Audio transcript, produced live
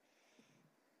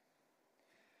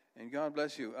And God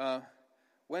bless you.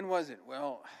 When was it?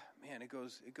 Well, man, it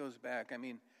goes back. I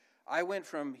mean, I went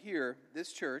from here,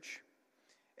 this church,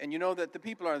 and you know that the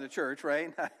people are the church,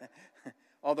 right?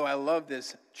 Although I love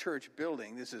this church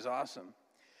building. This is awesome.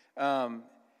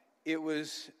 It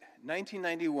was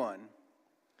 1991,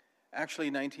 actually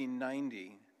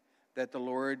 1990, that the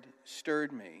Lord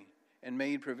stirred me and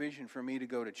made provision for me to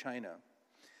go to China.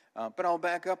 But I'll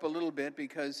back up a little bit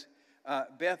because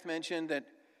Beth mentioned that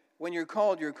when you're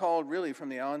called really from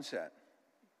the onset.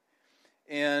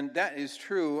 And that is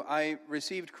true. I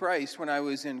received Christ when I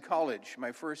was in college,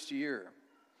 my first year.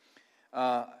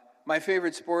 My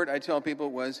favorite sport, I tell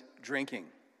people, was drinking.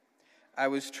 I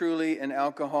was truly an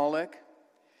alcoholic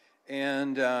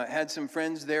and had some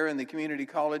friends there in the community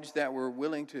college that were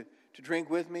willing to drink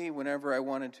with me whenever I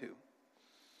wanted to.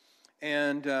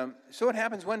 And so it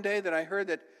happens one day that I heard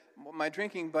that my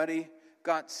drinking buddy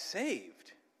got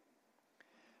saved.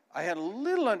 I had a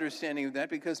little understanding of that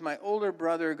because my older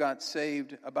brother got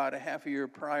saved about a half a year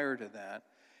prior to that,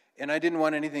 and I didn't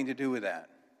want anything to do with that.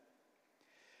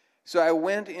 So I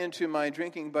went into my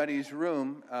drinking buddy's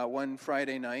room one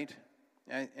Friday night,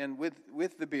 and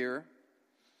with the beer,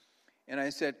 and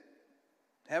I said,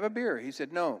 "Have a beer." He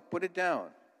said, "No, put it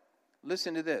down.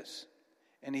 Listen to this."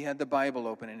 And he had the Bible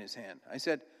open in his hand. I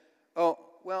said, "Oh,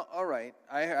 well, all right.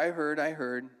 I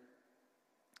heard.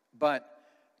 But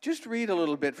just read a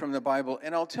little bit from the Bible,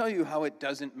 and I'll tell you how it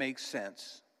doesn't make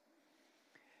sense."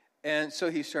 And so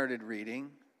he started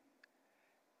reading.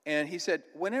 And he said,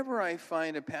 "Whenever I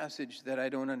find a passage that I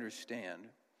don't understand,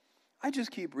 I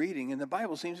just keep reading, and the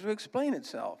Bible seems to explain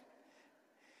itself."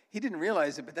 He didn't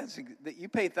realize it, but that you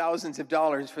pay thousands of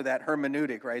dollars for that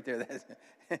hermeneutic right there.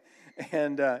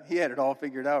 And he had it all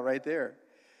figured out right there.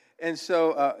 And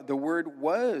so the Word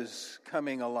was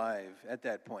coming alive at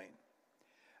that point.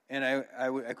 And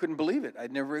I couldn't believe it.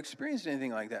 I'd never experienced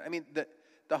anything like that. I mean,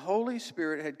 the Holy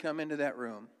Spirit had come into that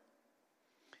room.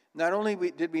 Not only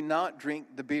did we not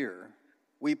drink the beer,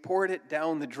 we poured it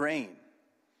down the drain.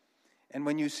 And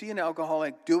when you see an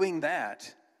alcoholic doing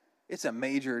that, it's a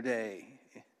major day.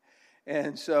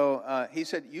 And so he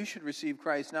said, "You should receive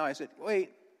Christ now." I said,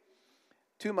 "Wait,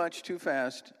 too much, too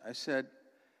fast." I said,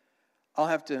 I'll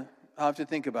have to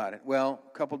think about it. Well,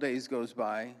 a couple days goes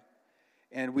by,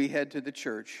 and we head to the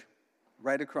church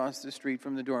right across the street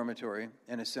from the dormitory,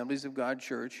 an Assemblies of God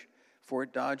church,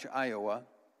 Fort Dodge, Iowa.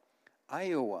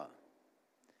 Iowa.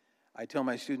 I tell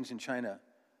my students in China,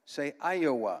 say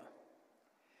Iowa.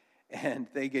 And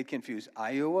they get confused.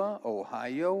 Iowa,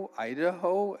 Ohio,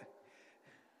 Idaho.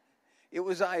 It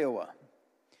was Iowa.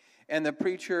 And the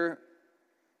preacher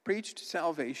preached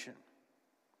salvation.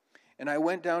 And I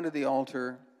went down to the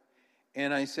altar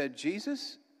and I said,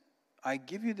 "Jesus, I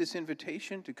give you this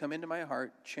invitation to come into my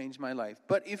heart, change my life.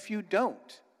 But if you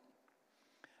don't,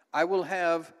 I will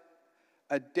have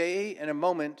a day and a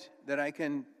moment that I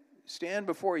can stand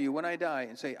before you when I die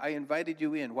and say, 'I invited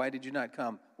you in. Why did you not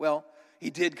come?'" Well, he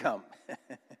did come.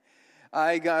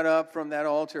 I got up from that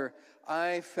altar.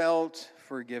 I felt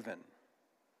forgiven.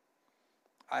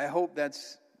 I hope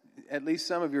that's at least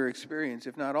some of your experience,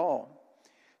 if not all,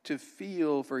 to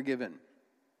feel forgiven.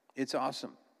 It's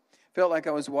awesome. Felt like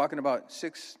I was walking about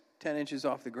 6-10 inches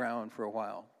off the ground for a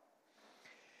while.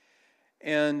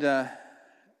 And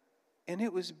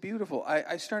it was beautiful.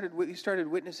 We started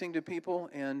witnessing to people,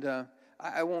 and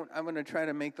I'm going to try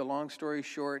to make the long story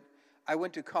short. I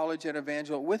went to college at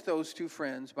Evangel with those two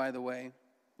friends, by the way.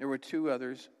 There were two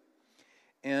others.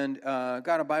 And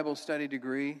got a Bible study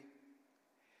degree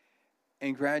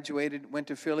and graduated, went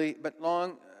to Philly. But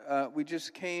we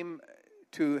just came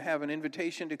to have an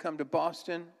invitation to come to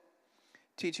Boston,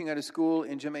 teaching at a school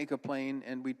in Jamaica Plain,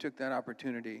 and we took that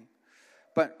opportunity.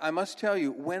 But I must tell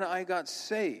you, when I got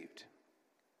saved,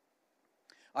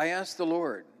 I asked the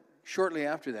Lord shortly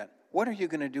after that, "What are you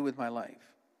going to do with my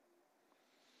life?"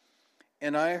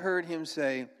 And I heard him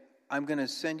say, "I'm going to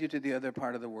send you to the other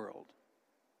part of the world."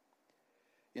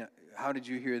 You know, how did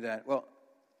you hear that? Well,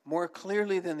 more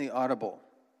clearly than the audible.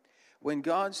 When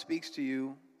God speaks to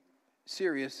you,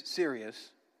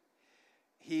 serious,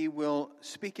 he will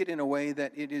speak it in a way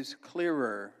that it is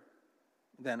clearer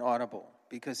than audible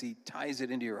because he ties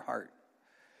it into your heart.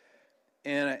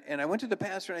 And I went to the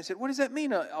pastor and I said, "What does that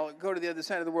mean? I'll go to the other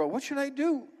side of the world. What should I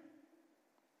do?"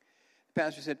 The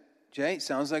pastor said, "Jay,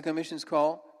 sounds like a missions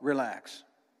call. Relax.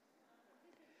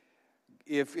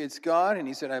 If it's God," and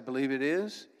he said, "I believe it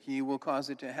is, he will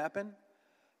cause it to happen.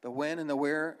 The when and the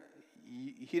where,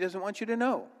 he doesn't want you to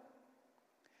know."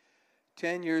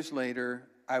 10 years later,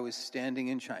 I was standing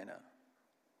in China.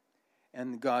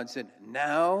 And God said,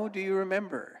 "Now do you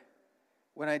remember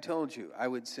when I told you I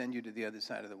would send you to the other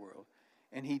side of the world?"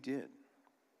 And he did,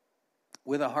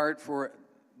 with a heart for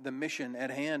the mission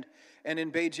at hand. And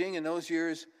in Beijing in those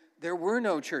years, there were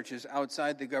no churches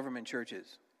outside the government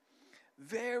churches.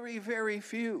 Very, very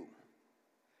few.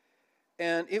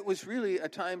 And it was really a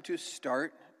time to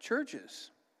start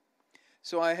churches.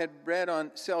 So I had read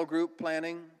on cell group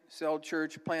planning, cell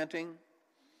church planting,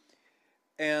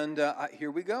 and here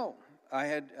we go. I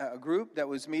had a group that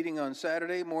was meeting on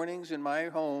Saturday mornings in my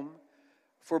home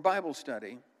for Bible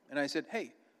study, and I said,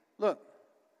 hey, look,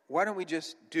 why don't we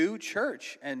just do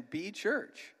church and be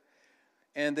church?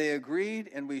 And they agreed,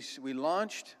 and we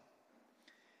launched.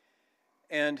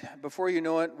 And before you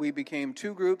know it, we became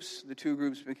 2 groups. The 2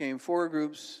 groups became 4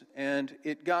 groups. And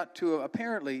it got to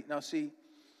apparently, now see,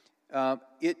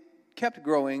 it kept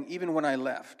growing even when I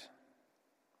left.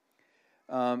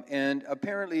 And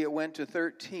apparently it went to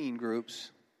 13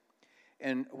 groups.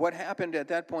 And what happened at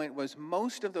that point was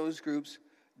most of those groups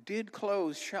did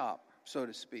close shop, so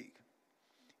to speak.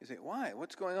 You say, why?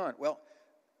 What's going on? Well,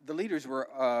 the leaders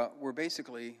were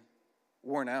basically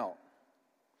worn out.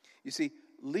 You see,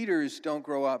 leaders don't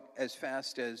grow up as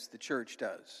fast as the church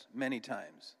does, many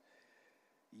times.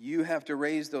 You have to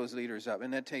raise those leaders up,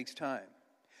 and that takes time.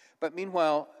 But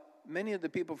meanwhile, many of the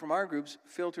people from our groups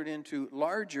filtered into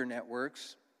larger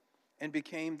networks and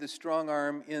became the strong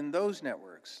arm in those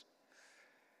networks.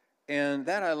 And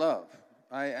that I love.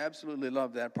 I absolutely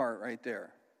love that part right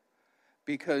there.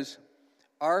 Because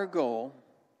our goal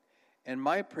and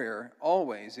my prayer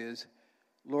always is,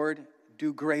 Lord,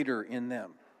 do greater in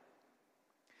them.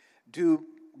 Do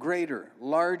greater,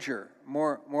 larger,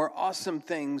 more awesome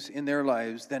things in their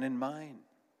lives than in mine.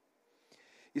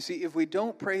 You see, if we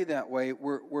don't pray that way,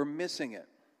 we're missing it.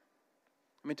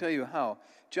 Let me tell you how.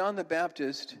 John the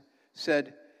Baptist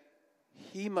said,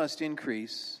 he must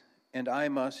increase and I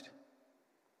must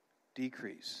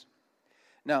decrease.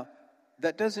 Now,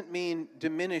 that doesn't mean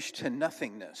diminish to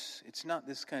nothingness. It's not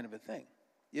this kind of a thing.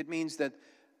 It means that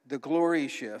the glory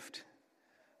shift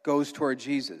goes toward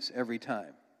Jesus every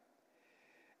time.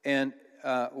 And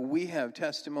we have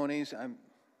testimonies.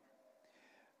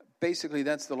 Basically,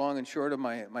 that's the long and short of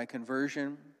my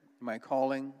conversion, my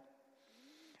calling.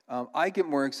 I get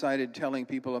more excited telling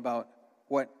people about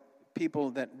what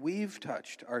people that we've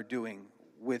touched are doing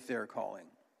with their calling.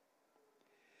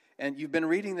 And you've been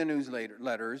reading the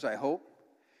newsletters, I hope,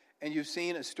 and you've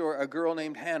seen a girl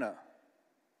named Hannah.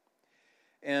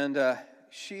 And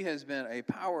she has been a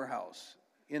powerhouse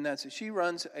in that. She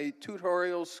runs a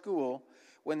tutorial school.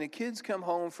 When the kids come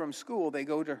home from school, they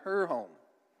go to her home.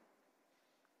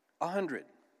 100.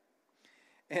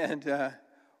 And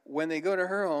when they go to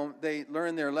her home, they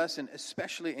learn their lesson,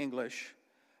 especially English,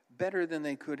 better than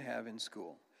they could have in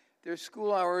school. Their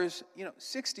school hours,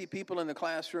 60 people in the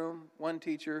classroom, one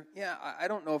teacher. Yeah, I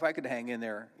don't know if I could hang in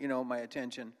there, my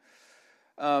attention.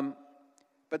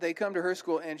 But they come to her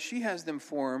school, and she has them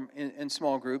form in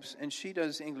small groups, and she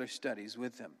does English studies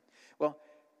with them. Well,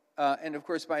 and of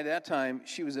course, by that time,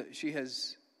 she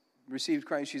has received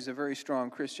Christ. She's a very strong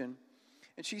Christian.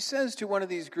 And she says to one of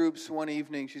these groups one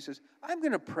evening, she says, I'm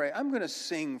going to pray. I'm going to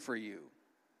sing for you.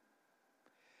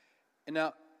 And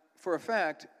now, for a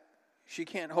fact, she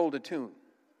can't hold a tune.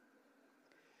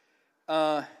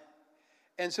 And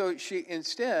so she,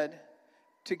 instead,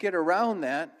 to get around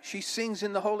that, she sings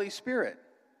in the Holy Spirit.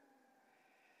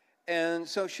 And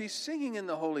so she's singing in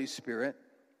the Holy Spirit.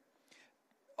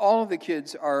 All of the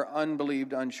kids are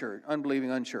unbelieving,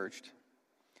 unchurched.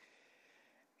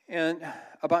 And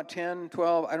about 10,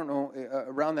 12, I don't know,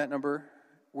 around that number,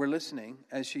 were listening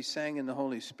as she sang in the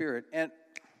Holy Spirit. And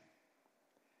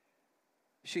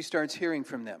she starts hearing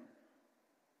from them.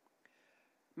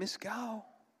 Miss Gao,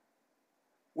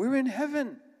 we're in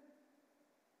heaven.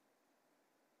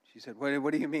 She said,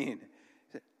 what do you mean?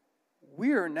 She said,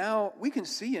 we can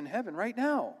see in heaven right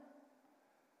now.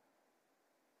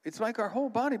 It's like our whole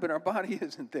body, but our body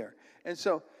isn't there. And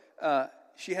so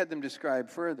she had them describe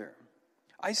further.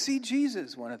 I see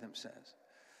Jesus, one of them says.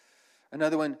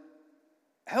 Another one,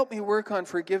 help me work on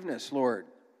forgiveness, Lord.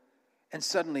 And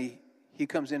suddenly he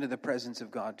comes into the presence of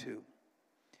God too.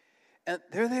 And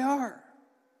there they are.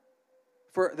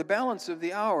 For the balance of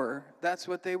the hour, that's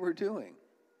what they were doing.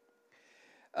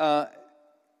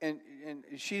 And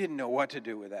she didn't know what to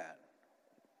do with that.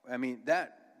 I mean,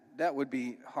 that would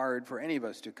be hard for any of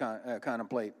us to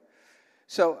contemplate.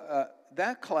 So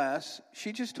that class,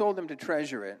 she just told them to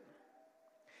treasure it.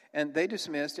 And they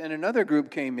dismissed, and another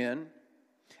group came in,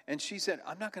 and she said,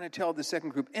 I'm not going to tell the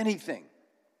second group anything,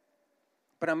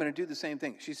 but I'm going to do the same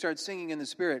thing. She starts singing in the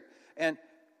Spirit, and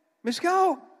Miss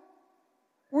Gao,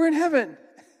 we're in heaven.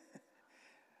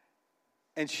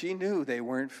 And she knew they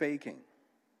weren't faking.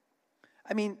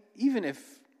 I mean, even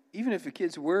if the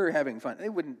kids were having fun,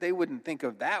 they wouldn't think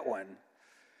of that one.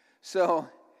 So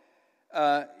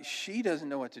she doesn't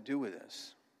know what to do with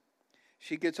this.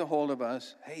 She gets a hold of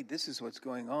us. Hey, this is what's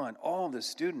going on. All the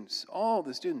students.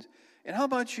 And how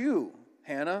about you,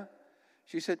 Hannah?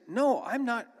 She said, no, I'm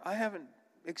not. I haven't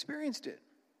experienced it.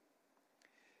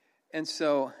 And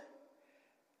so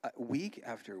week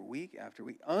after week after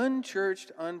week,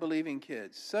 unchurched, unbelieving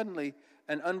kids. Suddenly,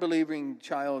 an unbelieving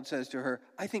child says to her,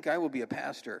 I think I will be a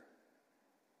pastor.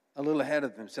 A little ahead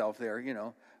of himself there, you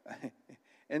know.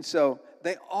 And so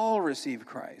they all receive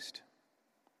Christ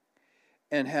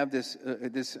and have this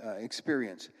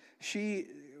experience. She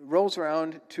rolls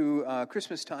around to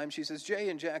Christmas time. She says, Jay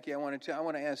and Jackie, I want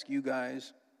to ask you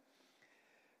guys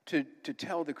to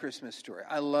tell the Christmas story.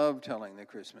 I love telling the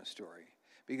Christmas story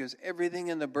because everything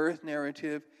in the birth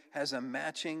narrative has a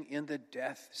matching in the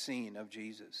death scene of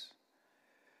Jesus.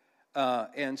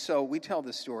 And so we tell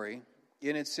the story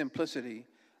in its simplicity.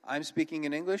 I'm speaking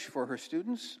in English for her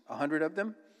students, 100 of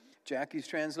them. Jackie's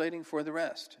translating for the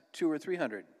rest, 200 or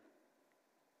 300.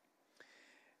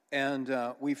 And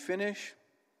we finish,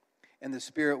 and the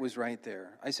Spirit was right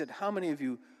there. I said, how many of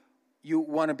you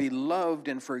want to be loved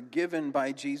and forgiven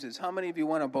by Jesus? How many of you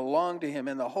want to belong to him?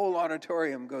 And the whole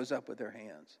auditorium goes up with their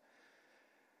hands.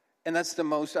 And that's the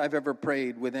most I've ever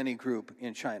prayed with any group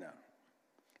in China.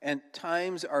 And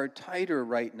times are tighter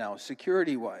right now,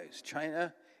 security-wise.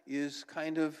 China is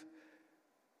kind of,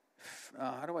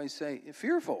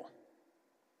 fearful.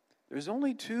 There's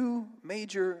only two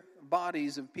major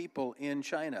bodies of people in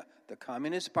China, the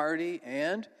Communist Party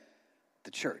and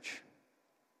the church.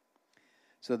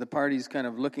 So the party's kind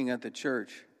of looking at the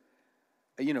church.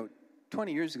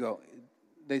 20 years ago,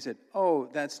 they said, oh,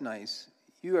 that's nice.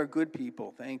 You are good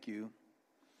people, thank you.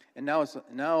 And now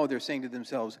they're saying to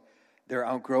themselves, they're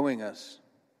outgrowing us.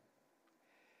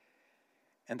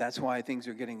 And that's why things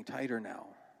are getting tighter now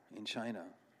in China.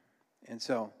 And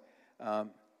so,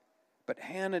 but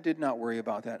Hannah did not worry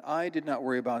about that. I did not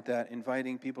worry about that,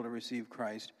 inviting people to receive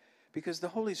Christ, because the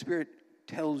Holy Spirit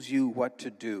tells you what to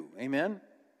do. Amen?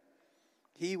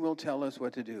 He will tell us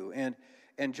what to do.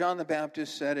 And John the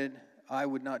Baptist said it. I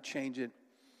would not change it.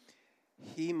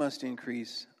 He must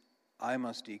increase. I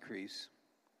must decrease.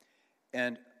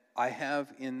 And I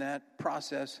have in that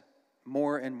process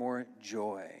more and more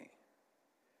joy.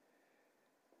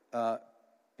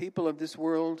 People of this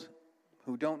world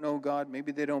who don't know God,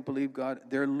 maybe they don't believe God,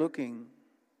 they're looking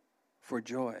for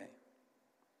joy.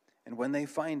 And when they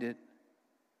find it,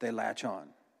 they latch on.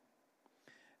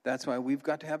 That's why we've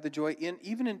got to have the joy,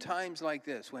 even in times like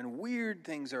this, when weird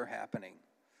things are happening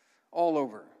all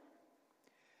over.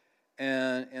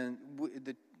 And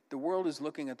the world is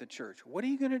looking at the church. What are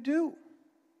you going to do?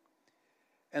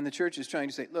 And the church is trying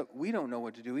to say, look, we don't know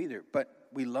what to do either, but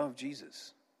we love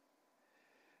Jesus.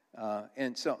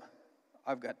 And so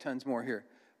I've got tons more here.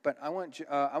 But I want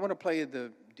to play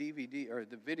the DVD or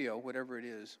the video, whatever it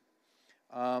is.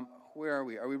 Where are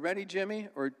we? Are we ready, Jimmy?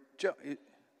 Or Joe?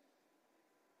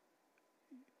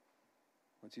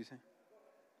 What's he saying?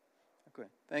 Okay,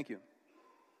 thank you.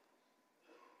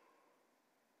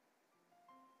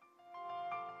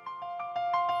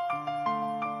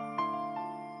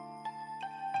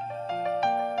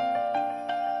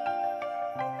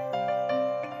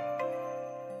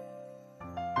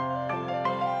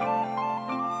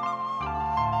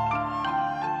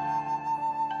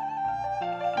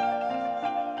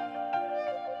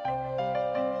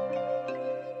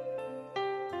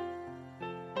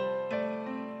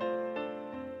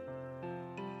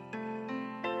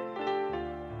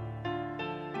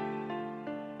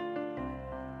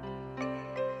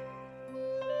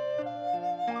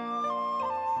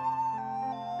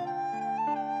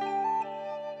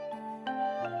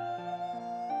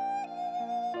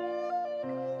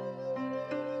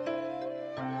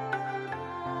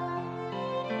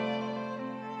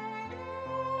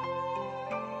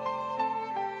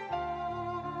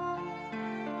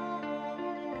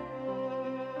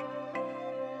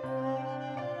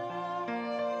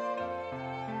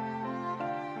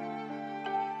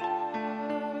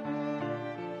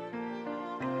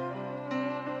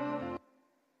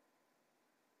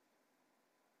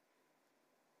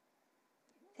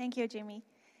 Thank you, Jimmy.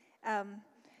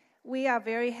 We are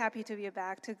very happy to be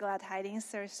back to Glad Tidings.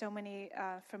 There are so many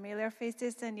familiar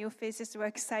faces and new faces. We're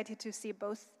excited to see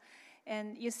both.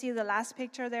 And you see the last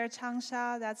picture there,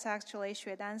 Changsha. That's actually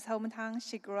Xue Dan's hometown.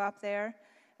 She grew up there.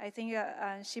 I think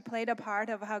she played a part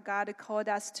of how God called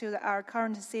us to our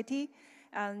current city.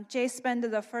 Jay spent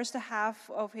the first half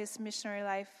of his missionary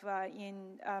life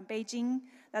in Beijing.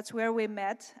 That's where we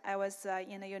met. I was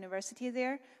in a university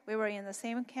there. We were in the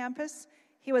same campus.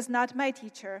 He was not my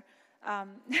teacher.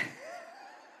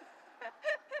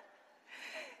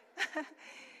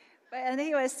 And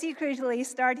he was secretly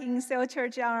starting Cell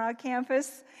Church on our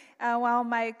campus. While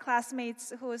my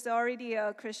classmates, who was already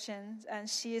a Christian, and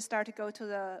she started to go to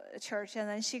the church, and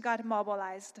then she got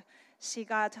mobilized. She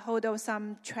got hold of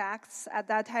some tracts. At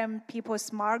that time, people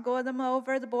smuggled them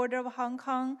over the border of Hong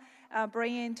Kong,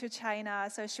 bring it into China.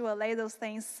 So she would lay those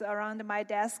things around my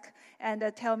desk and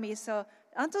tell me, so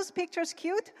aren't those pictures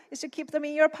cute? You should keep them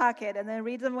in your pocket and then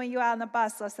read them when you're on the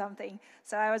bus or something.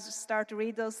 So I was start to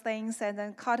read those things and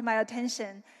then caught my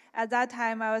attention. At that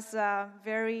time, I was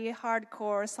very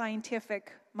hardcore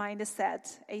scientific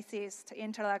mindset, atheist,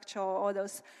 intellectual, all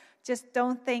those. Just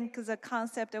don't think the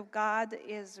concept of God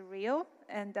is real.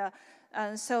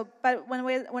 But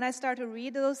when I started to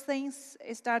read those things,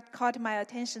 it caught my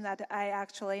attention that I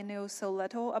actually knew so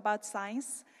little about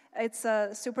science. It's a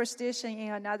superstition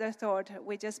in another thought.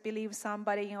 We just believe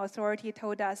somebody in authority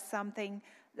told us something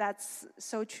that's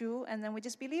so true, and then we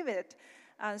just believe it.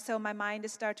 So my mind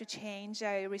started to change.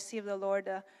 I received the Lord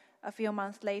a few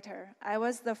months later. I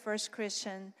was the first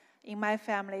Christian in my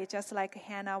family, just like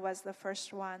Hannah was the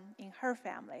first one in her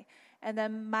family. And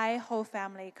then my whole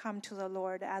family come to the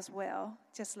Lord as well,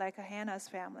 just like Hannah's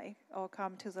family all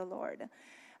come to the Lord.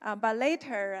 But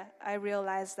later, I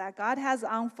realized that God has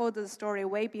unfolded the story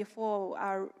way before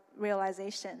our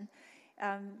realization.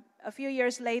 A few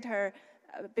years later,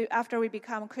 after we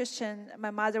become Christian,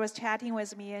 my mother was chatting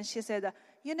with me, and she said,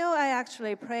 I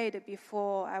actually prayed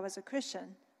before I was a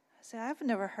Christian. I said, I've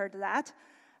never heard that.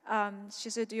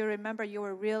 She said, do you remember you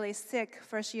were really sick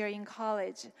first year in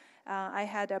college? I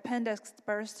had appendix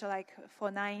burst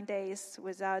for 9 days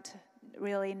without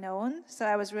really known, so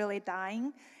I was really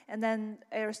dying. And then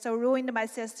it so ruined my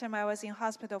system. I was in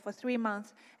hospital for 3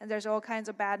 months, and there's all kinds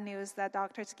of bad news that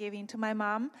doctors giving to my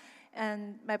mom.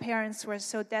 And my parents were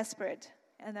so desperate.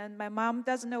 And then my mom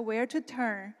doesn't know where to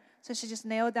turn, so she just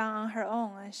nailed down on her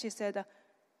own. And she said,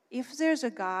 if there's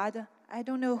a God, I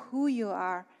don't know who you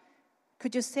are.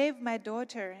 Could you save my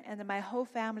daughter, and my whole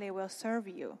family will serve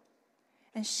you?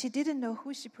 And she didn't know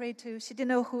who she prayed to. She didn't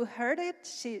know who heard it.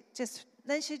 She just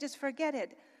forget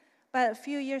it. But a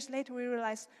few years later, we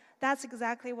realized that's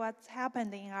exactly what's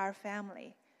happened in our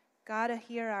family. God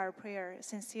hear our prayer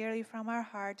sincerely from our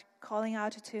heart, calling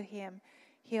out to Him.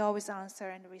 He always answered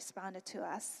and responded to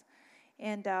us.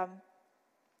 And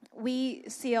we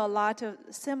see a lot of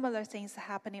similar things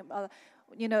happening.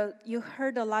 You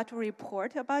heard a lot of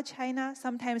report about China.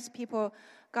 Sometimes people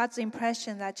got the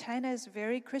impression that China is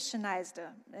very Christianized.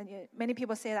 And many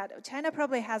people say that China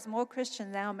probably has more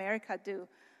Christians than America do.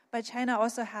 But China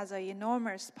also has an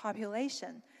enormous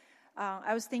population.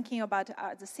 I was thinking about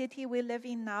the city we live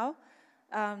in now.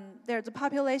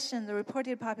 The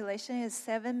reported population is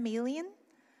 7 million.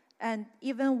 And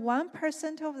even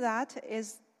 1% of that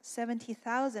is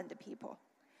 70,000 people.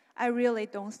 I really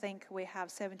don't think we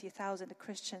have 70,000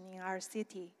 Christians in our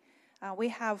city. We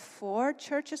have 4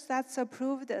 churches that's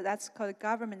approved. That's called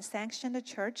government-sanctioned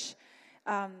church.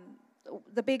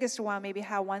 The biggest one maybe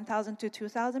have 1,000 to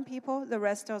 2,000 people. The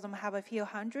rest of them have a few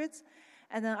hundreds.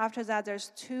 And then after that,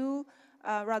 there's 2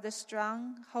 rather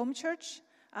strong home church.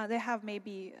 They have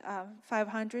maybe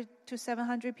 500 to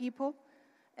 700 people.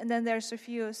 And then there's a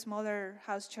few smaller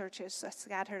house churches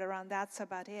scattered around. That's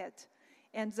about it.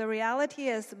 And the reality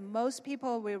is most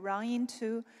people we run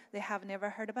into, they have never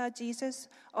heard about Jesus,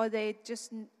 or they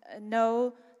just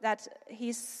know that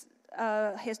he's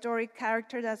a historic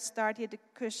character that started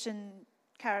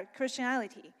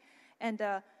Christianity. And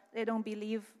they don't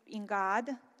believe in God.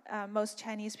 Most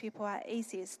Chinese people are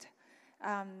atheist.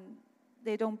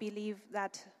 They don't believe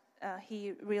that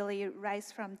he really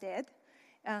rise from dead.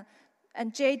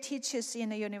 And Jay teaches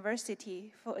in a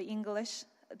university for English.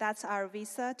 That's our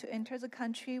visa to enter the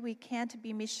country. We can't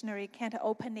be missionary, can't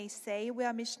openly say we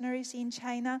are missionaries in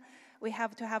China. We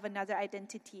have to have another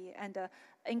identity, and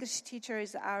English teacher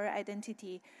is our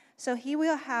identity. So he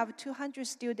will have 200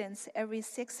 students every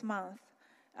 6 months.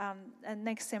 And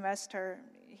next semester,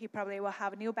 he probably will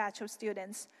have a new batch of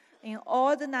students. In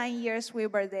all the 9 years we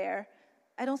were there,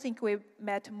 I don't think we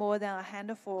met more than a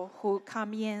handful who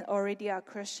come in already are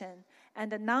Christian.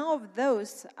 And none of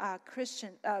those are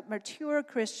Christian, mature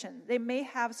Christian. They may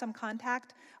have some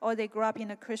contact, or they grew up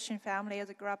in a Christian family, or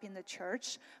they grew up in the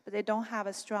church, but they don't have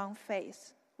a strong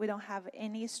faith. We don't have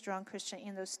any strong Christian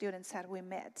in those students that we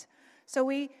met. So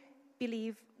we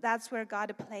believe that's where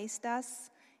God placed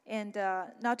us. And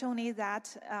not only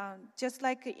that, just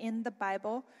like in the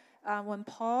Bible, when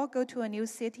Paul go to a new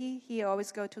city, he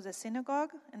always go to the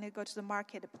synagogue and they go to the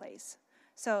marketplace.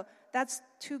 So that's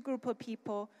two group of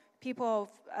people of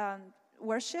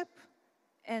worship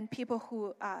and people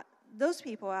who those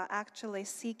people are actually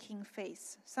seeking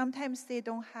faith. Sometimes they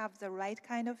don't have the right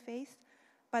kind of faith,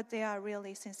 but they are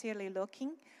really sincerely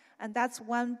looking. And that's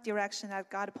one direction that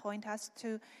God point us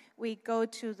to. We go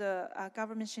to the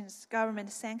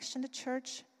government-sanctioned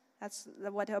church. That's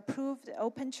what approved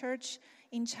open church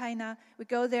in China. We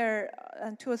go there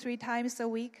 2 or 3 times a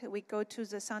week. We go to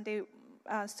the Sunday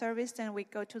service, and we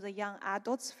go to the young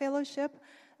adults fellowship.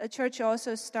 The church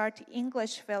also start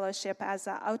English fellowship as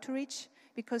an outreach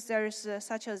because there is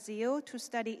such a zeal to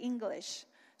study English.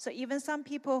 So even some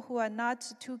people who are not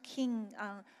too keen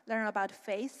on learn about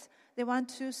faith, they want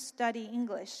to study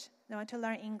English. They want to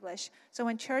learn English. So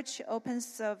when church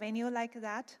opens a venue like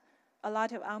that, a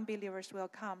lot of unbelievers will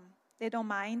come. They don't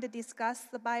mind to discuss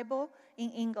the Bible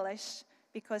in English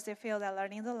because they feel they're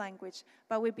learning the language.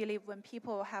 But we believe when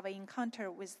people have an encounter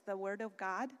with the Word of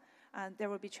God, there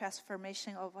will be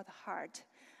transformation of the heart.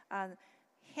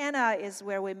 Hannah is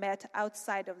where we met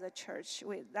outside of the church.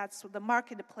 That's the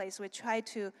marketplace.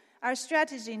 Our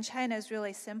strategy in China is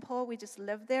really simple. We just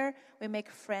live there, we make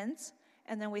friends,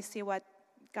 and then we see what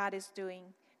God is doing,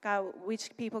 which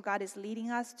people God is leading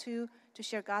us to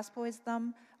share gospel with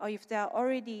them. Or if they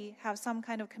already have some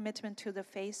kind of commitment to the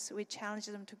faith, we challenge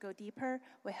them to go deeper.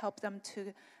 We help them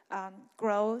to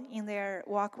grow in their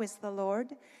walk with the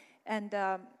Lord. And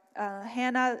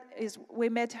Hannah, we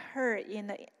met her in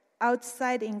the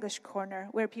outside English corner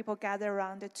where people gather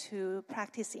around to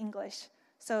practice English.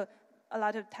 So a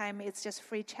lot of time it's just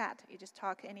free chat. You just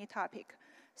talk any topic.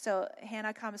 So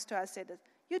Hannah comes to us and said,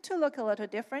 "You two look a little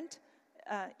different.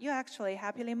 You're actually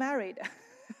happily married."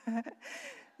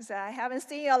 So I haven't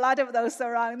seen a lot of those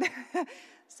around.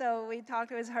 So we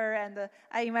talked with her, and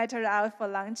I invited her out for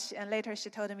lunch. And later she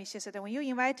told me, she said, "When you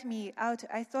invite me out,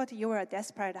 I thought you were a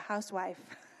desperate housewife."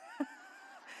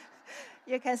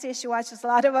 You can see she watches a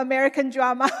lot of American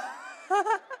drama.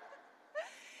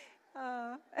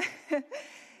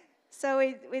 So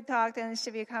we talked, and she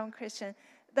became Christian.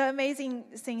 The amazing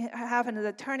thing happened,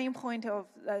 the turning point of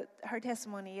her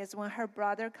testimony is when her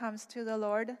brother comes to the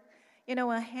Lord. You know,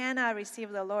 when Hannah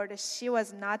received the Lord, she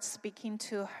was not speaking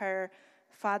to her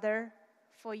father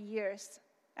for years.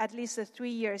 At least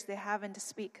 3 years they haven't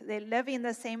speak. They live in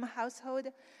the same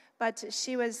household, but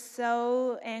she was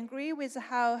so angry with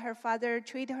how her father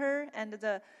treated her and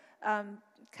the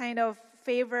kind of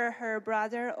favor her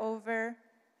brother over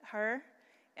her.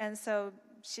 And so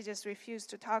she just refused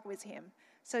to talk with him.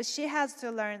 So she has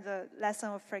to learn the lesson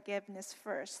of forgiveness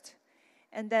first.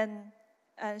 And then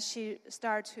she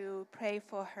started to pray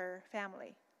for her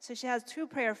family. So she has 2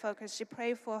 prayer focus. She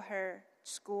prayed for her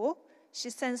school. She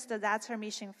sensed that that's her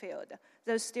mission field.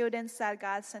 Those students that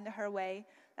God sent her way,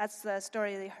 that's the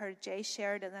story they heard Jay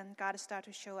shared, and then God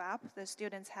started to show up. The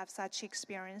students have such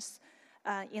experience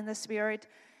in the Spirit.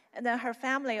 And then her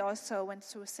family also went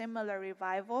through similar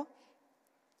revival.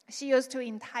 She used to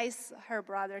entice her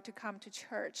brother to come to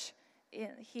church.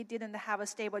 He didn't have a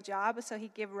stable job, so he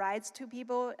gave rides to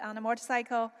people on a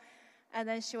motorcycle. And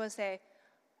then she would say,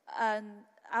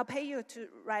 "I'll pay you to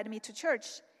ride me to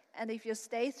church. And if you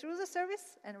stay through the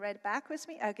service and ride back with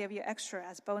me, I'll give you extra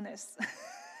as bonus."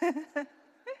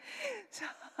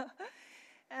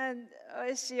 And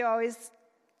she always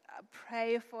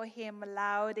pray for him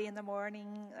loud in the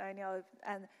morning,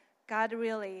 and God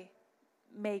really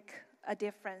make a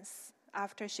difference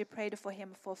after she prayed for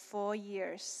him for 4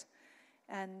 years.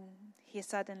 And he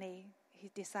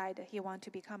decided he wanted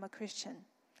to become a Christian.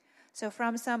 So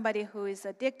from somebody who is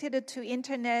addicted to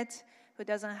internet, who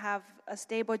doesn't have a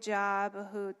stable job,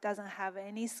 who doesn't have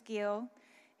any skill,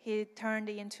 he turned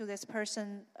into this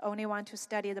person only want to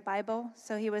study the Bible.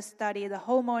 So he would study the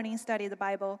whole morning, study the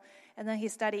Bible, and then he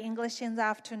studied English in the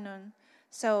afternoon.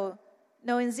 So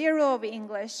knowing 0 of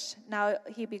English, now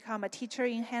he become a teacher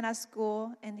in Hannah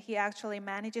School, and he actually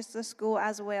manages the school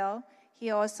as well.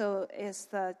 He also is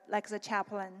the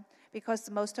chaplain, because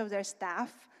most of their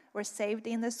staff were saved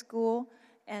in the school,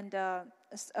 and a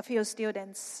few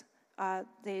students,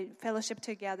 they fellowship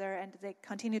together, and they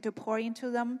continue to pour into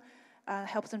them,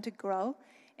 help them to grow.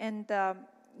 And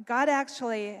God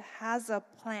actually has a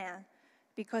plan,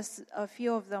 because a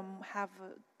few of them have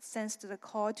sensed the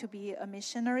call to be a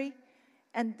missionary.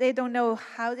 And they don't know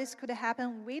how this could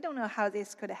happen. We don't know how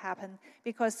this could happen,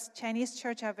 because Chinese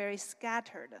church are very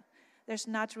scattered. There's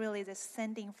not really this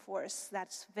sending force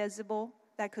that's visible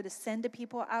that could send the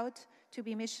people out to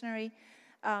be missionary.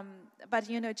 But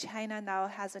China now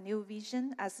has a new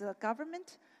vision as a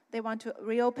government. They want to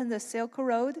reopen the Silk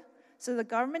Road. So the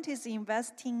government is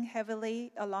investing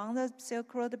heavily along the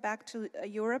Silk Road back to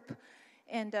Europe.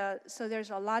 And so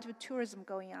there's a lot of tourism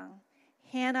going on.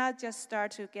 Hannah just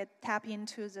started to tap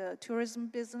into the tourism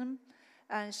business.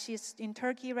 And she's in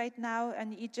Turkey right now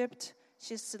and Egypt.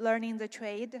 She's learning the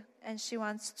trade, and she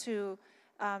wants to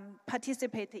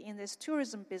participate in this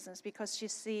tourism business because she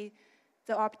sees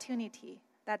the opportunity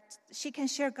that she can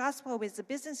share gospel with the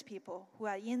business people who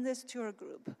are in this tour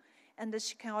group, and that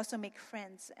she can also make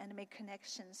friends and make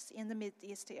connections in the Middle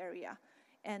East area.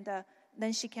 And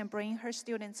then she can bring her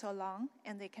students along,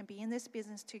 and they can be in this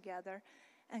business together.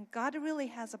 And God really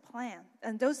has a plan.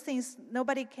 And those things,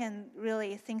 nobody can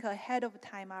really think ahead of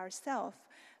time ourselves.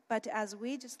 But as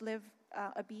we just live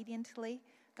obediently,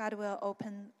 God will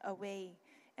open a way.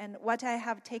 And what I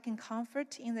have taken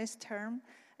comfort in this term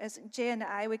is Jay and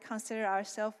I, we consider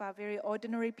ourselves are very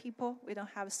ordinary people. We don't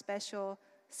have special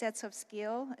sets of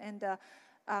skill. And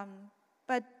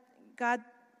but God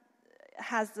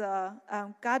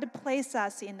God placed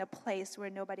us in a place where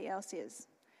nobody else is.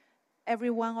 Every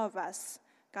one of us,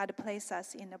 God placed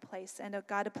us in a place. And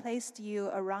God placed you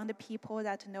around the people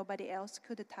that nobody else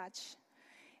could touch.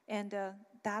 And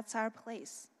that's our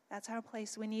place. That's our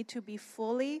place. We need to be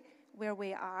fully where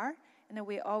we are. And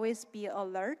we always be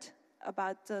alert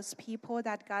about those people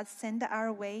that God sent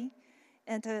our way.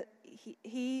 And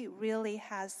he really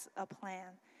has a plan.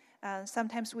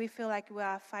 Sometimes we feel like we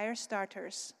are fire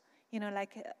starters,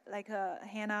 like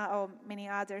Hannah or many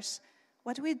others.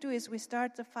 What we do is we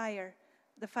start the fire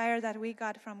that we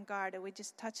got from God. We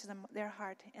just touch their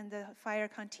heart, and the fire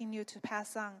continue to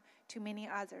pass on to many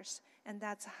others. And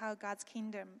that's how God's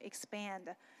kingdom expand.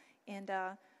 And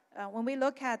when we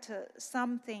look at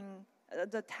something,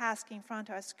 the task in front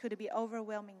of us could be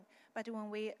overwhelming. But when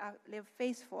we live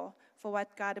faithful for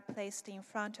what God placed in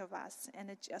front of us, and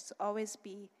it just always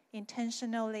be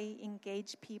intentionally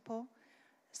engage people.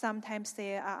 Sometimes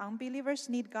they are unbelievers,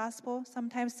 need gospel.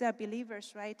 Sometimes they are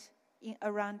believers right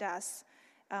around us.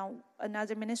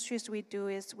 Another ministries we do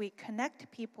is we connect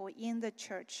people in the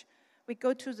church. We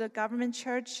go to the government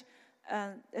church.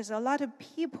 There's a lot of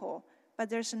people, but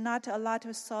there's not a lot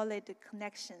of solid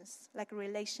connections, like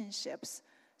relationships.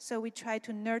 So we try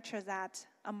to nurture that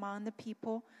among the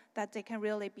people, that they can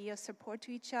really be a support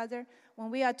to each other. When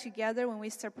we are together, when we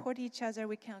support each other,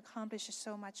 we can accomplish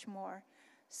so much more.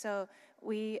 So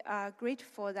we are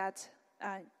grateful that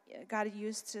God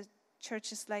used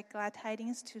churches like Glad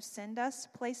Tidings to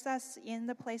place us in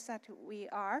the place that we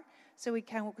are, so we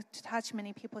can touch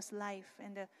many people's life.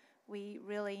 And we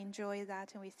really enjoy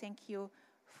that, and we thank you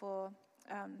for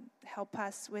help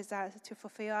us with that to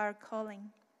fulfill our calling.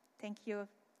 Thank you,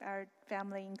 our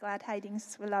family in Glad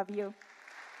Tidings. We love you.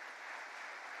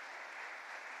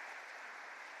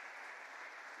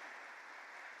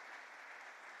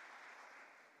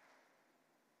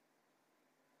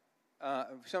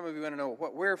 Some of you want to know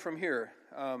where from here.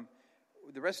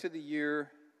 The rest of the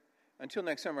year, until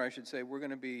next summer, I should say, we're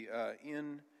going to be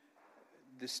in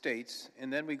the States,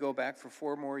 and then we go back for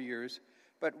 4 more years.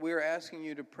 But we're asking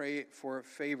you to pray for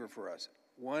favor for us.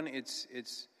 One,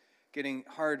 it's getting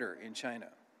harder in China.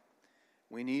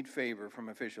 We need favor from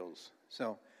officials.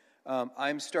 So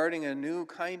I'm starting a new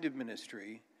kind of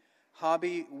ministry,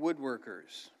 hobby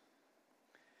woodworkers.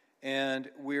 And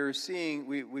we're seeing,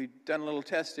 we've done a little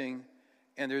testing,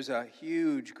 and there's a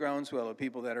huge groundswell of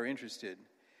people that are interested.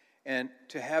 And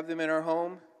to have them in our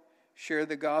home, share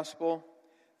the gospel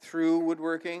through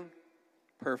woodworking,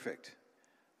 perfect.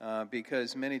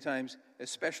 Because many times,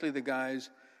 especially the guys,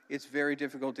 it's very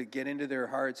difficult to get into their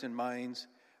hearts and minds.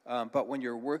 But when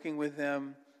you're working with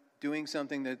them, doing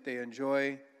something that they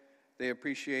enjoy, they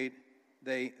appreciate,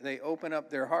 they open up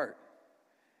their heart.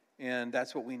 And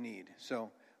that's what we need.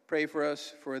 So pray for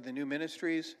us for the new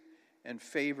ministries and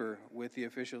favor with the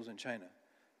officials in China.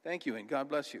 Thank you, and God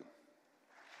bless you.